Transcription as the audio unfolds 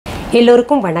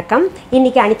எல்லோருக்கும் வணக்கம்.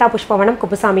 இன்னைக்கு அனிதா புஷ்பவனம்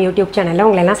குப்புசாமி யூடியூப் சேனலில்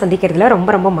உங்களை எல்லாம் சந்திக்கிறதுல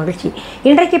ரொம்ப மகிழ்ச்சி.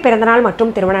 இன்றைக்கு பிறந்தநாள்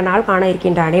மற்றும் திருமண நாள் காண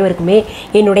இருக்கின்ற அனைவருக்குமே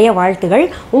என்னுடைய வாழ்த்துகள்.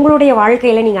 உங்களுடைய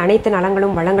வாழ்க்கையில் நீங்கள் அனைத்து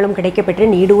நலங்களும் வளங்களும் கிடைக்கப்பெற்று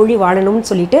நீடூழி வாழணும்னு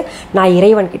சொல்லிட்டு நான்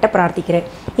இறைவன்கிட்ட பிரார்த்திக்கிறேன்.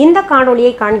 இந்த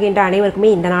காணொலியை காண்கின்ற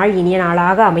அனைவருக்குமே இந்த நாள் இனிய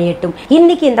நாளாக அமையட்டும்.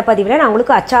 இன்னைக்கு இந்த பதிவில் நான்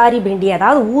உங்களுக்கு அச்சாரி பிண்டி,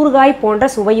 அதாவது ஊறுகாய் போன்ற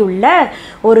சுவையுள்ள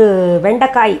ஒரு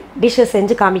வெண்டைக்காய் டிஷ்ஷு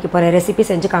செஞ்சு காமிக்க போகிறேன், ரெசிபி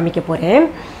செஞ்சு காமிக்க போகிறேன்.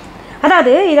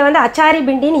 அதாவது இதை வந்து அச்சாரி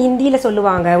பிண்டின்னு ஹிந்தியில்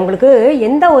சொல்லுவாங்க. உங்களுக்கு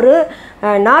எந்த ஒரு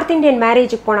நார்த் இந்தியன்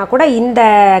மேரேஜுக்கு போனால் கூட இந்த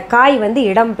காய் வந்து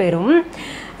இடம் பெறும்.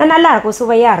 நல்லாயிருக்கும்,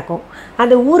 சுவையாக இருக்கும்,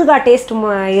 அந்த ஊறுகாய் டேஸ்ட்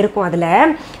இருக்கும் அதில்.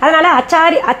 அதனால்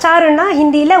அச்சாருன்னா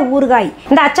ஹிந்தியில் ஊறுகாய்.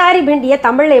 இந்த அச்சாரி பிண்டியை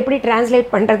தமிழில் எப்படி டிரான்ஸ்லேட்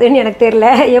பண்ணுறதுன்னு எனக்கு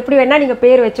தெரியல. எப்படி வேணால் நீங்கள்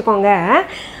பேர் வச்சுக்கோங்க.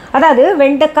 அதாவது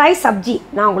வெண்டைக்காய் சப்ஜி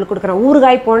நான் உங்களுக்கு கொடுக்குறேன்.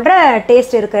 ஊறுகாய் போன்ற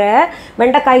டேஸ்ட் இருக்கிற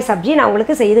வெண்டைக்காய் சப்ஜி நான்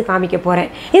உங்களுக்கு செய்து காமிக்க போகிறேன்.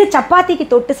 இது சப்பாத்திக்கு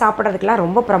தொட்டு சாப்பிட்றதுக்கெலாம்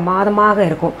ரொம்ப பிரமாதமாக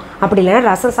இருக்கும். அப்படி இல்லைன்னா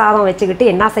ரச சாதம் வச்சுக்கிட்டு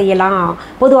என்ன செய்யலாம்,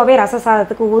 பொதுவாகவே ரச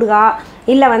சாதத்துக்கு ஊறுகாய்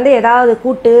இல்லை வந்து ஏதாவது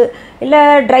கூட்டு இல்லை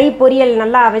ட்ரை பொரியல்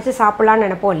நல்லா வச்சு சாப்பிட்லான்னு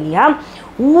நினைப்போம் இல்லையா.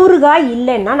 ஊறுகாய்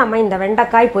இல்லைன்னா நம்ம இந்த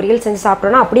வெண்டைக்காய் பொரியல் செஞ்சு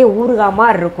சாப்பிட்டோன்னா அப்படியே ஊறுகாய்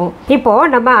மாதிரி இருக்கும்.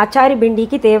 இப்போது நம்ம அச்சாரி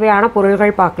பிண்டிக்கு தேவையான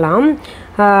பொருள்கள் பார்க்கலாம்.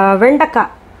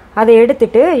 வெண்டைக்காய் அதை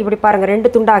எடுத்துட்டு இப்படி பாருங்கள், 2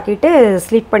 துண்டாக்கிட்டு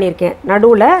ஸ்லிட் பண்ணியிருக்கேன்,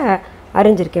 நடுவில்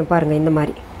அரிஞ்சிருக்கேன் பாருங்கள். இந்த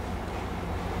மாதிரி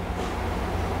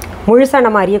முழுசாக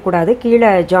நம்ம அறியக்கூடாது, கீழே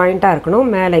ஜாயிண்ட்டாக இருக்கணும்,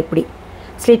 மேலே இப்படி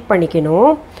ஸ்லிட்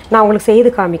பண்ணிக்கணும். நான் உங்களுக்கு செய்து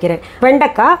காமிக்கிறேன்.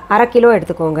 வெண்டைக்காய் 1/2 கிலோ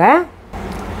எடுத்துக்கோங்க.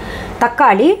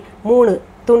 தக்காளி 3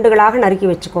 துண்டுகளாக நறுக்கி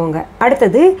வச்சுக்கோங்க.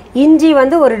 அடுத்தது இஞ்சி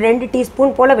வந்து ஒரு 2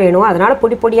 டீஸ்பூன் போல் வேணும், அதனால்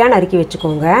பொடி பொடியாக நறுக்கி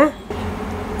வச்சுக்கோங்க.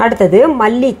 அடுத்தது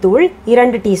மல்லித்தூள்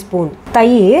 2 டீஸ்பூன்,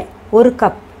 தயிர் 1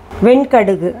 கப்,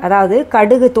 வெண்கடுகு, அதாவது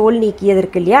கடுகு தோல்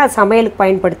நீக்கியதற்கு இல்லையா, சமையலுக்கு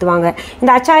பயன்படுத்துவாங்க.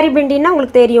 இந்த அச்சாரி பிண்டின்னா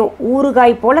உங்களுக்கு தெரியும்,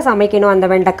 ஊறுகாய் போல் சமைக்கணும் அந்த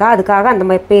வெண்டைக்காய், அதுக்காக அந்த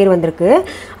மாதிரி பேர் வந்திருக்கு.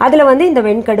 அதில் வந்து இந்த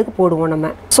வெண்கடுகு போடுவோம்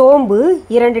நம்ம. சோம்பு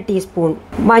 2 டீஸ்பூன்,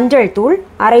 மஞ்சள் தூள்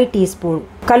 1/2 டீஸ்பூன்,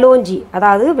 கலோஞ்சி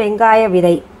அதாவது வெங்காய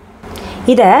விதை,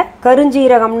 இதை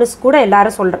கருஞ்சீரகம்னு கூட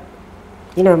எல்லாரும் சொல்கிறேன்,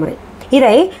 இன்னொரு முறை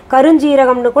இதை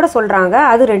கருஞ்சீரகம்னு கூட சொல்கிறாங்க,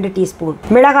 அது 2 டீஸ்பூன்,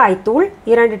 மிளகாய்த்தூள்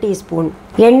 2 டீஸ்பூன்,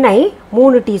 எண்ணெய்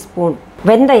 3 டீஸ்பூன்,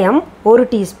 வெந்தயம் 1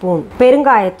 டீஸ்பூன்,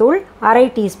 பெருங்காயத்தூள் 1/2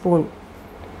 டீஸ்பூன்,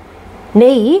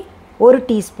 நெய் 1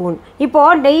 டீஸ்பூன்.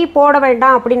 இப்போது நெய் போட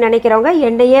வேண்டாம் அப்படின்னு நினைக்கிறவங்க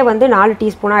எண்ணெயே வந்து 4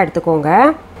 டீஸ்பூனாக எடுத்துக்கோங்க.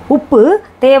 உப்பு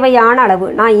தேவையான அளவு,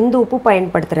 நான் இந்த உப்பு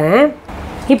பயன்படுத்துகிறேன்.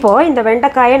 இப்போது இந்த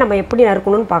வெண்டைக்காயை நம்ம எப்படி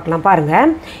நறுக்கணும்னு பார்க்கலாம். பாருங்கள்,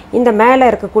 இந்த மேலே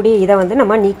இருக்கக்கூடிய இதை வந்து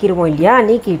நம்ம நீக்கிடுவோம் இல்லையா.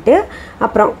 நீக்கிட்டு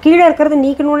அப்புறம் கீழே இருக்கிறது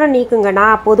நீக்கணுன்னா நீக்குங்க,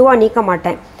 நான் பொதுவாக நீக்க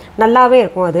மாட்டேன், நல்லாவே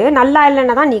இருக்கும். அது நல்லா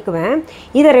இல்லைன்னா தான் நீக்குவேன்.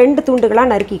 இதை 2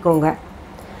 துண்டுகளாக நறுக்கிக்கோங்க.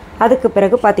 அதுக்கு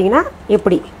பிறகு பார்த்திங்கன்னா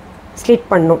எப்படி ஸ்லிட்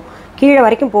பண்ணணும், கீழே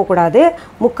வரைக்கும் போகக்கூடாது,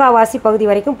 முக்கால்வாசி பகுதி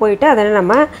வரைக்கும் போயிட்டு அதை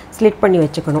நம்ம ஸ்லிட் பண்ணி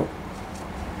வச்சுக்கணும்.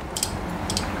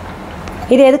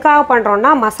 இது எதுக்காக பண்ணுறோன்னா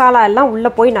மசாலா எல்லாம் உள்ளே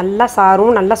போய் நல்லா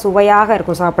சாரும், நல்லா சுவையாக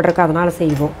இருக்கும் சாப்பிட்றதுக்கு, அதனால்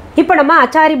செய்வோம். இப்போ நம்ம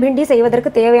அச்சாரி பிண்டி செய்வதற்கு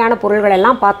தேவையான பொருள்கள்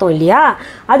எல்லாம் பார்த்தோம் இல்லையா.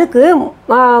 அதுக்கு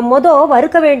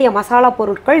வறுக்க வேண்டிய மசாலா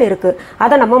பொருட்கள் இருக்குது,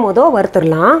 அதை நம்ம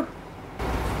வறுத்துடலாம்.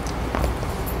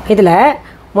 இதில்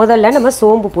முதல்ல நம்ம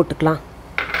சோம்பு போட்டுக்கலாம்.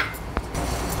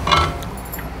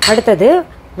 அடுத்தது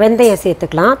வெந்தயம்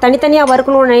சேர்த்துக்கலாம். தனித்தனியாக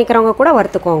வறுக்கணும்னு நினைக்கிறவங்க கூட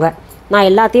வறுத்துக்கோங்க, நான்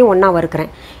எல்லாத்தையும் ஒன்றா வறுக்கிறேன்.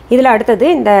 இதில் அடுத்தது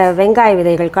இந்த வெங்காய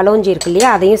விதைகள் கலோஞ்சி இருக்கு இல்லையா,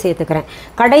 அதையும் சேர்த்துக்கிறேன்.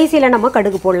 கடைசியில் நம்ம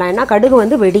கடுகு போடலாம், ஏன்னா கடுகு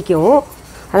வந்து வெடிக்கும்,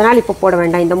 அதனால் இப்போ போட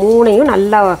வேண்டாம். இந்த 3ஐயும்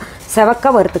நல்லா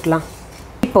செவக்க வறுத்துக்கலாம்.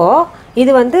 இப்போது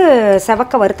இது வந்து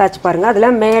செவக்க வறுத்தாச்சு பாருங்கள்.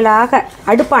 அதில் மேலாக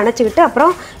அடுப்பை அணைச்சிக்கிட்டு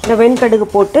அப்புறம் இந்த வெண்கடுகு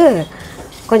போட்டு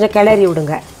கொஞ்சம் கிளறி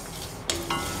விடுங்க.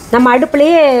 நம்ம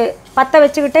அடுப்புலேயே பற்ற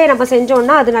வச்சுக்கிட்டே நம்ம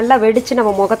செஞ்சோன்னா அது நல்லா வெடித்து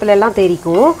நம்ம முகத்துல எல்லாம்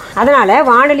தெரிக்கும். அதனால்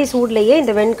வாணலி சூட்லேயே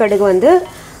இந்த வெண்கடுகு வந்து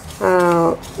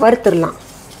வறுத்துடலாம்.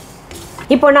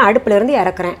 இப்போ நான் அடுப்புலேருந்து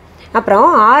இறக்குறேன். அப்புறம்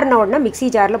ஆறுன உடனே மிக்ஸி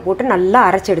ஜாரில் போட்டு நல்லா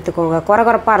அரைச்சி எடுத்துக்கோங்க.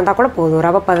 குறகுறப்பாக இருந்தால் கூட போதும்,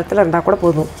 ரவை பதத்தில் இருந்தால் கூட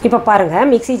போதும். இப்போ பாருங்கள்,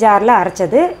 மிக்ஸி ஜாரில்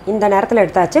அரைச்சது இந்த நேரத்தில்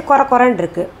எடுத்தாச்சு. குறன்னு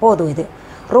இருக்குது, போதும். இது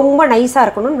ரொம்ப நைஸாக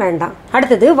இருக்கணும்னு வேண்டாம்.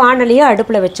 அடுத்தது வாணலியை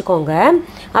அடுப்பில் வச்சுக்கோங்க.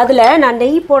 அதில் நான்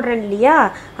நெய் போடுறேன் இல்லையா,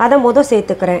 அதை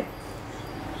சேர்த்துக்கிறேன்.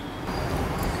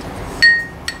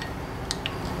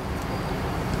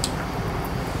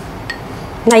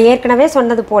 நான் ஏற்கனவே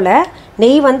சொன்னது போல்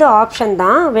நெய் வந்து ஆப்ஷன்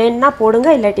தான், வேணுன்னா போடுங்க,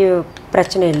 இல்லாட்டி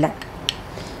பிரச்சனை இல்லை.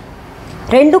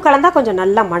 2ம் கலந்தால் கொஞ்சம்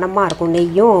நல்லா மணமாக இருக்கும்,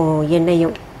 நெய்யும்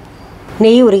எண்ணெயும்.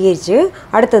 நெய் உருகிருச்சு.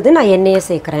 அடுத்தது நான் எண்ணெயை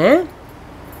சேர்க்குறேன்.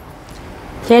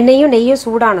 எண்ணெயும் நெய்யும்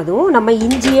சூடானதும் நம்ம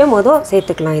இஞ்சியை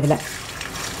சேர்த்துக்கலாம். இதில்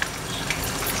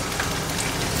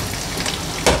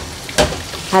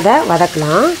அதை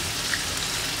வதக்கலாம்.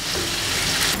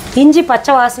 இஞ்சி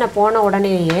பச்சை வாசனை போன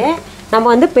உடனேயே நம்ம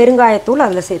வந்து பெருங்காயத்தூள்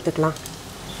அதில் சேர்த்துக்கலாம்.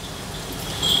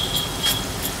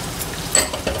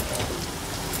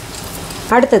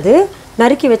 அடுத்தது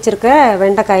நறுக்கி வச்சுருக்க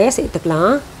வெண்டைக்காயை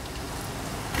சேர்த்துக்கலாம்.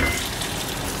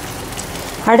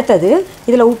 அடுத்தது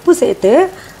இதில் உப்பு சேர்த்து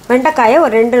வெண்டைக்காயை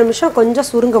ஒரு 2 நிமிஷம் கொஞ்சம்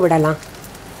சுருங்க விடலாம்.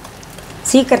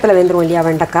 சீக்கிரத்தில் வெந்துடும் இல்லையா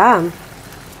வெண்டைக்காய்,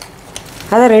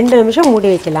 அதை 2 நிமிஷம் மூடி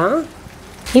வைக்கலாம்.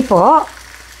 இப்போது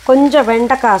கொஞ்சம்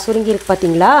வெண்டைக்காய் சுருங்கிருக்கு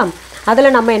பார்த்தீங்களா,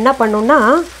 அதில் நம்ம என்ன பண்ணோம்னா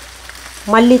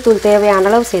மல்லித்தூள் தேவையான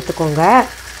அளவு சேர்த்துக்கோங்க.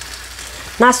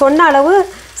 நான் சொன்ன அளவு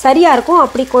சரியாக இருக்கும்.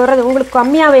 அப்படி உங்களுக்கு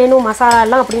கம்மியாக வேணும்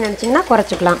மசாலாலாம் அப்படின்னு நினச்சிங்கன்னா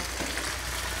குறைச்சிக்கலாம்.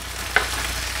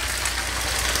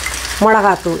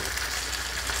 மிளகாத்தூள்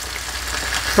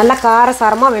நல்லா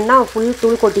காரசாரமாக வேணால் ஃபுல்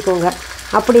தூள் கொட்டிக்கோங்க,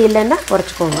 அப்படி இல்லைன்னா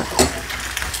குறைச்சிக்கோங்க.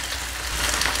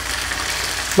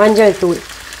 மஞ்சள் தூள்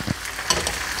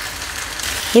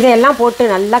இதையெல்லாம் போட்டு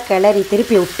நல்லா கிளறி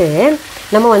திருப்பி விட்டு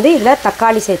நம்ம இதில்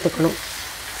தக்காளி சேர்த்துக்கணும்.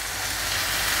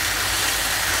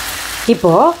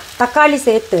 இப்போது தக்காளி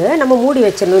சேர்த்து நம்ம மூடி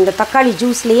வச்சிடணும். இந்த தக்காளி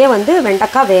ஜூஸ்லேயே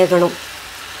வெண்டைக்காய் வேகணும்.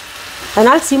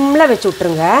 அதனால் சிம்மில் வச்சு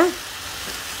விட்ருங்க.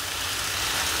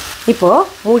 இப்போது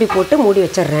மூடி போட்டு மூடி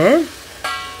வச்சிட்றேன்.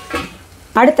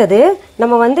 அடுத்தது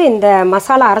நம்ம இந்த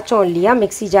மசாலா அரைச்சோம் இல்லையா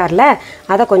மிக்ஸி ஜாரில்,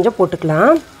 அதை கொஞ்சம்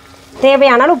போட்டுக்கலாம்.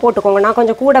 தேவையான அளவு போட்டுக்கோங்க. நான்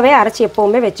கொஞ்சம் கூடவே அரைச்சி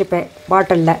எப்போவுமே வச்சுப்பேன்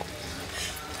பாட்டிலில்.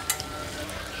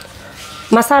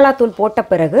 மசாலா தூள் போட்ட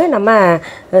பிறகு நம்ம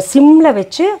சிம்மில்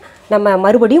வச்சு நம்ம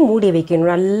மறுபடியும் மூடி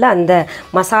வைக்கணும். நல்லா அந்த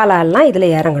மசாலாலாம்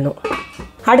இதில் இறங்கணும்.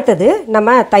 அடுத்தது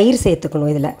நம்ம தயிர்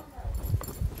சேர்த்துக்கணும். இதில்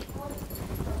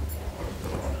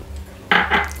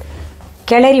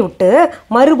கிளறி விட்டு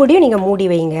மறுபடியும் நீங்கள் மூடி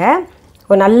வைங்க.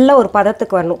 ஒரு நல்ல ஒரு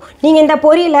பதத்துக்கு வரணும். நீங்கள் இந்த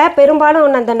பொரியலை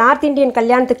பெரும்பாலும் அந்த நார்த் இந்தியன்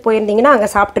கல்யாணத்துக்கு போயிருந்தீங்கன்னா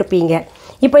அங்கே சாப்பிட்ருப்பீங்க.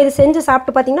 இப்போ இது செஞ்சு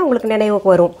சாப்பிட்டு பார்த்தீங்கன்னா உங்களுக்கு நினைவுக்கு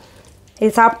வரும்,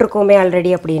 இது சாப்பிட்ருக்கோமே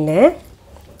ஆல்ரெடி அப்படின்னு.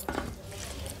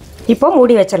 இப்போ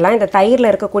மூடி வச்சிடலாம். இந்த தயிரில்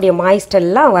இருக்கக்கூடிய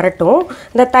மாய்ஸ்டெல்லாம் வரட்டும்.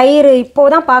 இந்த தயிர்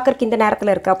இப்போது தான் பார்க்குறக்கு இந்த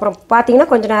நேரத்தில் இருக்குது. அப்புறம் பார்த்திங்கன்னா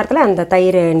கொஞ்சம் நேரத்தில் அந்த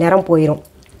தயிர் நிறம் போயிடும்,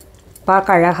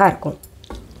 பார்க்க அழகாக இருக்கும்.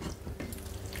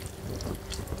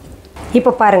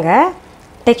 இப்போ பாருங்கள்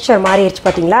டெக்ஸ்சர் மாறிடுச்சு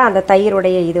பார்த்தீங்களா. அந்த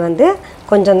தயிருடைய இது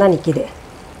கொஞ்சம் தான் நிற்கிது.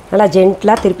 நல்லா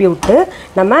ஜென்டலாக திருப்பி விட்டு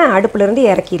நம்ம அடுப்புலேருந்து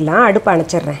இறக்கிடலாம். அடுப்பு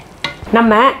அணைச்சிட்றேன்.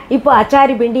 நம்ம இப்போ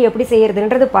அச்சாரி பிண்டி எப்படி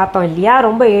செய்கிறதுன்றது பார்த்தோம் இல்லையா.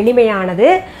 ரொம்ப எளிமையானது,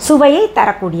 சுவையை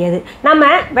தரக்கூடியது. நம்ம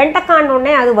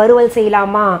வெண்டைக்காய்னோடனே அது வறுவல்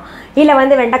செய்யலாமா இல்லை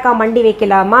வெண்டைக்காய் மண்டி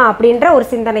வைக்கலாமா அப்படின்ற ஒரு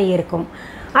சிந்தனை இருக்கும்.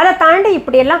 அதை தாண்டி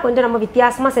இப்படியெல்லாம் கொஞ்சம் நம்ம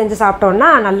வித்தியாசமாக செஞ்சு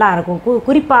சாப்பிட்டோன்னா நல்லாயிருக்கும்.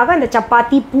 குறிப்பாக இந்த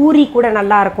சப்பாத்தி பூரி கூட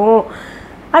நல்லாயிருக்கும்.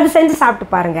 அது செஞ்சு சாப்பிட்டு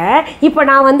பாருங்கள். இப்போ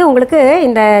நான் உங்களுக்கு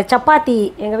இந்த சப்பாத்தி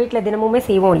எங்கள் வீட்டில் தினமுமே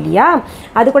செய்வோம் இல்லையா,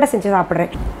 அது கூட செஞ்சு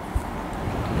சாப்பிட்றேன்.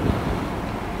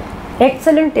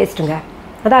 எக்ஸலண்ட் டேஸ்ட்டுங்க.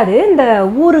 அதாவது இந்த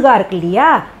ஊறுகாய் இருக்கு இல்லையா,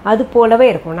 அது போலவே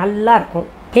இருக்கும், நல்லா இருக்கும்.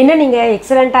 என்ன நீங்கள்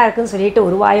எக்ஸலண்ட்டாக இருக்குதுன்னு சொல்லிட்டு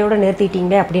ஒரு வாயோடு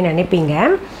நிறுத்திட்டீங்க அப்படின்னு நினைப்பீங்க.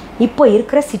 இப்போ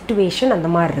இருக்கிற சிச்சுவேஷன் அந்த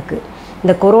மாதிரி இருக்குது.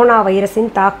 இந்த கொரோனா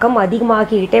வைரஸின் தாக்கம்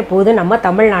அதிகமாகிக்கிட்டே போகுது நம்ம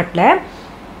தமிழ்நாட்டில்.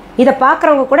 இதை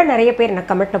பார்க்குறவங்க கூட நிறைய பேர்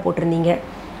எனக்கு கமெண்ட்டில் போட்டிருந்தீங்க,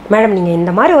 மேடம் நீங்கள்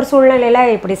இந்த மாதிரி ஒரு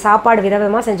சூழ்நிலையில் இப்படி சாப்பாடு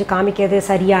விதவிதமாக செஞ்சு காமிக்கிறது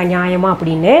சரியா நியாயமா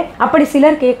அப்படின்னு. அப்படி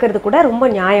சிலர் கேட்குறது கூட ரொம்ப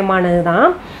நியாயமானது தான்.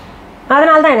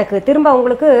 அதனால தான் எனக்கு திரும்ப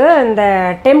உங்களுக்கு இந்த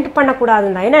டெம்ப்ட்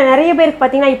பண்ணக்கூடாதுன்னு தான். ஏன்னா நிறைய பேருக்கு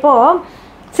பார்த்திங்கன்னா இப்போது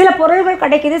சில பொருள்கள்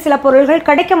கிடைக்கிது, சில பொருள்கள்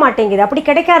கிடைக்க மாட்டேங்குது. அப்படி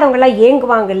கிடைக்காதவங்களாம்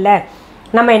ஏங்குவாங்கல்ல,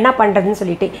 நம்ம என்ன பண்ணுறதுன்னு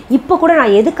சொல்லிட்டு. இப்போ கூட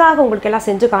நான் எதுக்காக உங்களுக்கு எல்லாம்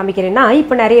செஞ்சு காமிக்கிறேன்னா,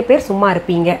 இப்போ நிறைய பேர் சும்மா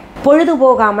இருப்பீங்க, பொழுது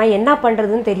போகாமல் என்ன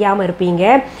பண்ணுறதுன்னு தெரியாமல் இருப்பீங்க.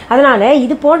 அதனால்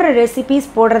இது போன்ற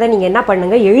ரெசிபீஸ் போடுறத நீங்கள் என்ன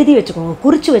பண்ணுங்கள், எழுதி வச்சுக்கோங்க,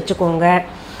 குறித்து வச்சுக்கோங்க.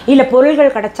 இல்லை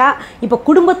பொருள்கள் கிடச்சா இப்போ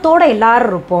குடும்பத்தோடு எல்லோரும்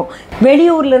இருப்போம்.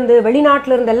 வெளியூர்லேருந்து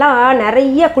வெளிநாட்டிலேருந்தெல்லாம்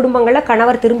நிறைய குடும்பங்களில்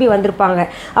கணவர் திரும்பி வந்திருப்பாங்க.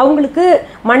 அவங்களுக்கு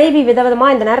மனைவி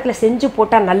விதவிதமாக இந்த நேரத்தில் செஞ்சு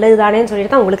போட்டால் நல்லது தானேன்னு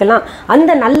சொல்லிட்டு தான் உங்களுக்கெல்லாம்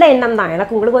அந்த நல்ல எண்ணம் தான்.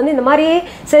 எனக்கு உங்களுக்கு இந்த மாதிரி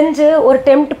செஞ்சு ஒரு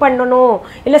டெம்ப்ட் பண்ணணும்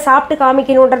இல்லை சாப்பிட்டு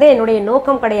காமிக்கணுன்றதே என்னுடைய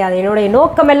நோக்கம் கிடையாது. என்னுடைய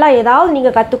நோக்கமெல்லாம் ஏதாவது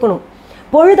நீங்கள் கற்றுக்கணும்,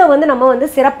 பொழுதை நம்ம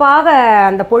சிறப்பாக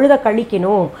அந்த பொழுதை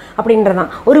கழிக்கணும்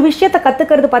அப்படின்றதான். ஒரு விஷயத்தை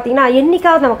கற்றுக்கிறது பார்த்திங்கன்னா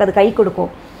என்றைக்காவது நமக்கு அது கை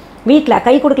கொடுக்கும். வீட்டில்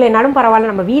கை கொடுக்கலைனாலும் பரவாயில்ல,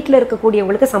 நம்ம வீட்டில்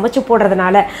இருக்கக்கூடியவங்களுக்கு சமைச்சு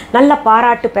போடுறதுனால நல்ல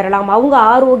பாராட்டு பெறலாம், அவங்க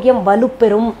ஆரோக்கியம்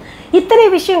வலுப்பெறும். இத்தனை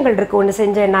விஷயங்கள் இருக்குது ஒன்று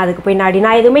செஞ்சேன்னா அதுக்கு பின்னாடி.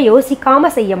 நான் எதுவுமே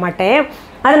யோசிக்காமல் செய்ய மாட்டேன்.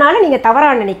 அதனால் நீங்கள்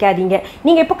தவறாக நினைக்காதீங்க.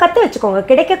 நீங்கள் இப்போ கற்று வச்சுக்கோங்க,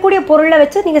 கிடைக்கக்கூடிய பொருளை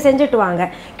வச்சு நீங்கள் செஞ்சுட்டு வாங்க.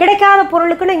 கிடைக்காத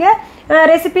பொருளுக்கு நீங்கள்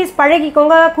ரெசிபீஸ்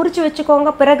பழகிக்கோங்க, குறித்து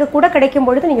வச்சுக்கோங்க. பிறகு கூட கிடைக்கும்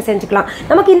பொழுது நீங்கள் செஞ்சுக்கலாம்.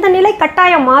 நமக்கு இந்த நிலை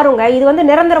கட்டாயம் மாறுங்க. இது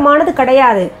நிரந்தரமானது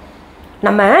கிடையாது.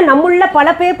 நம்முள்ள பல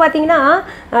பேர் பார்த்தீங்கன்னா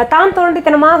தாம்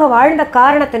தோன்றித்தனமாக வாழ்ந்த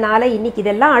காரணத்தினால இன்றைக்கி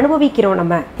இதெல்லாம் அனுபவிக்கிறோம்.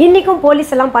 நம்ம இன்றைக்கும்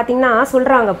போலீஸ் எல்லாம் பார்த்தீங்கன்னா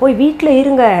சொல்கிறாங்க, போய் வீட்டில்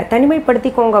இருங்க,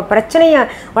 தனிமைப்படுத்திக்கோங்க, பிரச்சனையை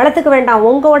வளர்த்துக்க வேண்டாம்,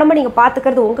 உங்கள் உடம்பை நீங்கள்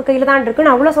பார்த்துக்கிறது உங்கள் கையில் தான்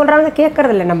இருக்குன்னு அவ்வளோ சொல்கிறாங்க.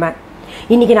 கேட்குறதில்ல நம்ம.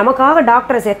 இன்றைக்கி நமக்காக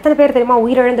டாக்டர்ஸ் எத்தனை பேர் தெரியுமா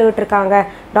உயிரிழந்துகிட்டு இருக்காங்க.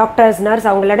 டாக்டர்ஸ், நர்ஸ்,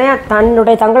 அவங்களுடைய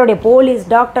தங்களுடைய போலீஸ்,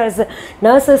 டாக்டர்ஸ்,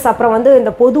 நர்சஸ், அப்புறம் வந்து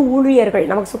இந்த பொது ஊழியர்கள்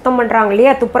நமக்கு சுத்தம் பண்ணுறாங்க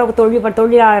இல்லையா, துப்புரவு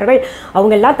தொழிலாளர்கள்,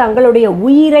 அவங்கெல்லாம் தங்களுடைய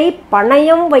உயிரை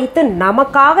பணயம் வைத்து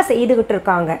நமக்காக செய்துக்கிட்டு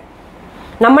இருக்காங்க.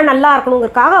 நம்ம நல்லா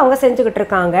இருக்கணுங்கிறதுக்காக அவங்க செஞ்சுக்கிட்டு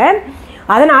இருக்காங்க.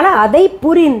 அதனால் அதை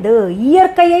புரிந்து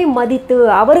இயற்கையை மதித்து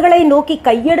அவர்களை நோக்கி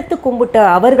கையெடுத்து கும்பிட்டு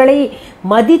அவர்களை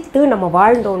மதித்து நம்ம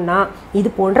வாழ்ந்தோம்னா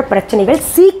இது போன்ற பிரச்சனைகள்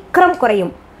சீக்கிரம்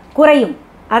குறையும்.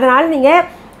 அதனால்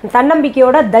நீங்கள்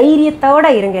தன்னம்பிக்கையோட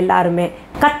தைரியத்தோடு இருங்க. எல்லாருமே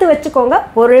கற்று வச்சுக்கோங்க.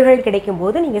 பொருள்கள் கிடைக்கும்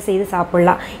போது நீங்கள் செய்து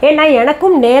சாப்பிட்லாம். ஏன்னா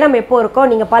எனக்கும் நேரம் எப்போ இருக்கோ,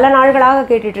 நீங்கள் பல நாள்களாக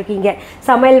கேட்டுட்ருக்கீங்க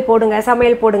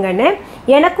சமையல் போடுங்கன்னு.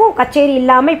 எனக்கும் கச்சேரி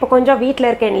இல்லாமல் இப்போ கொஞ்சம் வீட்டில்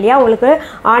இருக்கேன் இல்லையா, உங்களுக்கு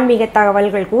ஆன்மீக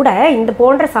தகவல்கள் கூட இந்த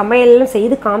போன்ற சமையலும்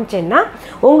செய்து காமிச்சேன்னா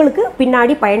உங்களுக்கு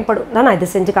பின்னாடி பயன்படும் தான் நான்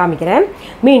இது செஞ்சு காமிக்கிறேன்.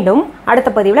 மீண்டும்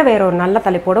அடுத்த பதிவில் வேற ஒரு நல்ல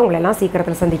தலைப்போடு உங்களெல்லாம்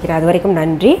சீக்கிரத்தில் சந்திக்கிறேன். அது வரைக்கும்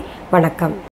நன்றி, வணக்கம்.